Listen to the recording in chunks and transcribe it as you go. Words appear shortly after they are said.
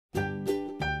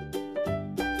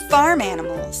Farm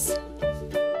animals.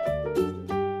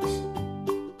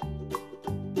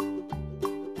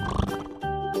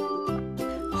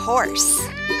 Horse.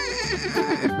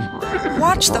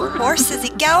 Watch the horse as he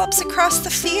gallops across the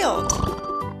field.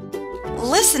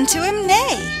 Listen to him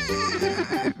neigh.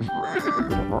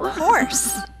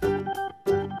 Horse.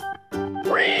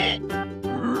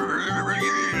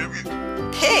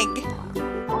 Pig.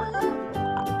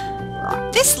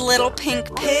 This little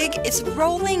pink pig is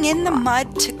rolling in the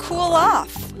mud to cool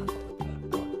off.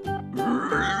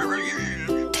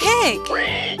 Pig.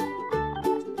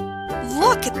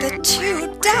 Look at the two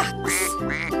ducks.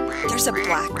 There's a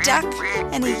black duck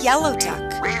and a yellow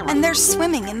duck, and they're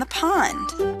swimming in the pond.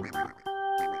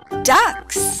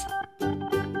 Ducks.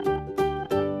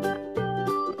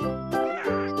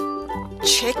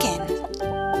 Chicken.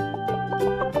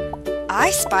 I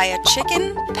spy a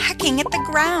chicken pecking at the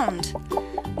ground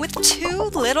with two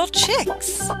little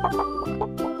chicks.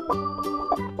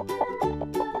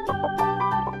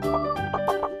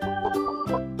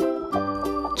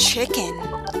 Chicken.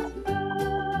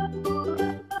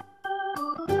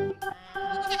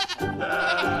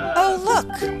 Oh,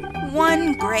 look,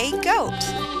 one gray goat.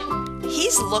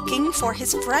 He's looking for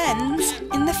his friends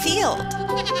in the field.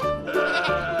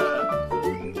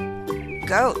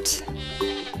 Goat.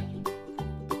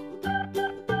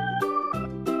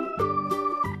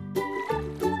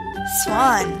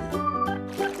 Swan.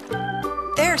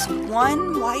 There's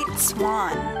one white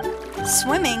swan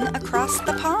swimming across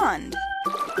the pond.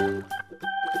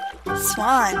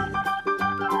 Swan.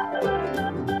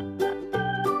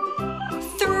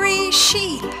 3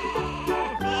 sheep.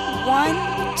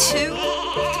 1, 2,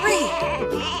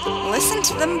 3. Listen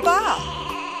to them baa.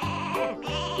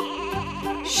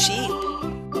 Sheep.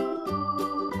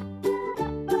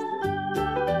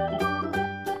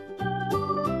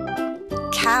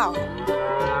 Cow.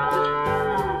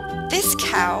 This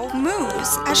cow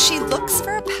moos as she looks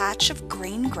for a patch of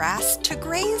green grass to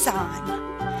graze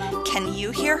on. Can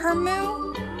you hear her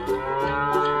moo?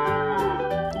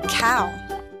 Cow.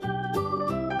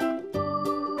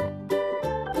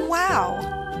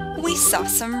 Wow, we saw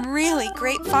some really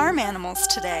great farm animals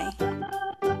today.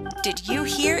 Did you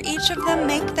hear each of them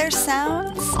make their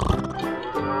sounds?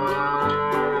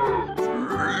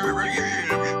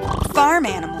 Farm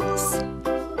animals.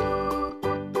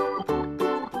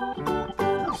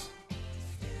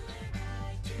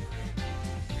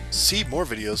 See more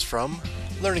videos from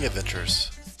Learning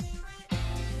Adventures.